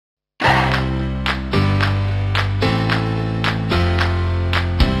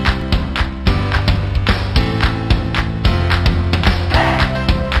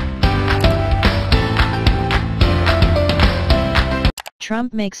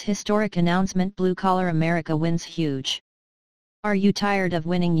Trump makes historic announcement, blue-collar America wins huge. Are you tired of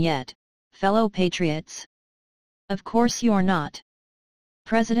winning yet, fellow patriots? Of course you're not.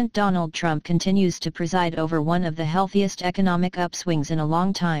 President Donald Trump continues to preside over one of the healthiest economic upswings in a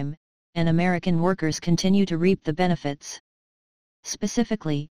long time, and American workers continue to reap the benefits.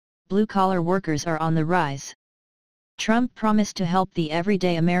 Specifically, blue-collar workers are on the rise. Trump promised to help the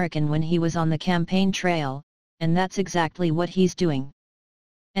everyday American when he was on the campaign trail, and that's exactly what he's doing.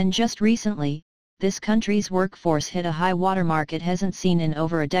 And just recently, this country's workforce hit a high watermark it hasn't seen in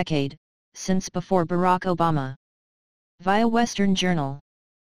over a decade, since before Barack Obama. Via Western Journal.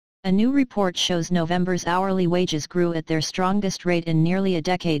 A new report shows November's hourly wages grew at their strongest rate in nearly a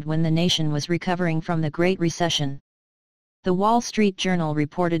decade when the nation was recovering from the Great Recession. The Wall Street Journal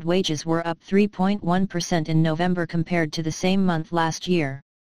reported wages were up 3.1% in November compared to the same month last year.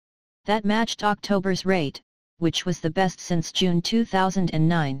 That matched October's rate, which was the best since June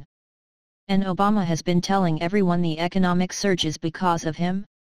 2009. And Obama has been telling everyone the economic surge is because of him?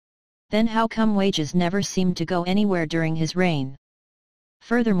 Then how come wages never seemed to go anywhere during his reign?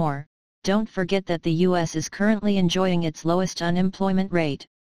 Furthermore, don't forget that the U.S. is currently enjoying its lowest unemployment rate,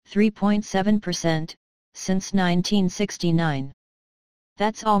 3.7%, since 1969.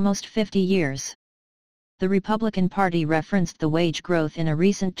 That's almost 50 years. The Republican Party referenced the wage growth in a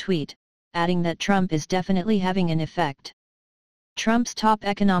recent tweet, adding that Trump is definitely having an effect. Trump's top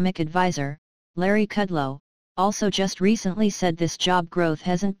economic advisor, Larry Kudlow, also just recently said this job growth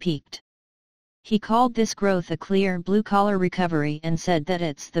hasn't peaked. He called this growth a clear blue-collar recovery and said that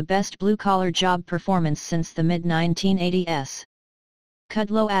it's the best blue-collar job performance since the mid-1980s.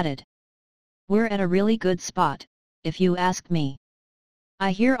 Kudlow added, "We're at a really good spot, if you ask me.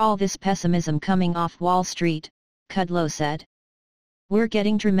 I hear all this pessimism coming off Wall Street," Kudlow said. "We're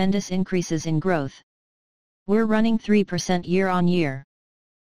getting tremendous increases in growth. We're running 3% year on year.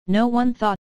 No one thought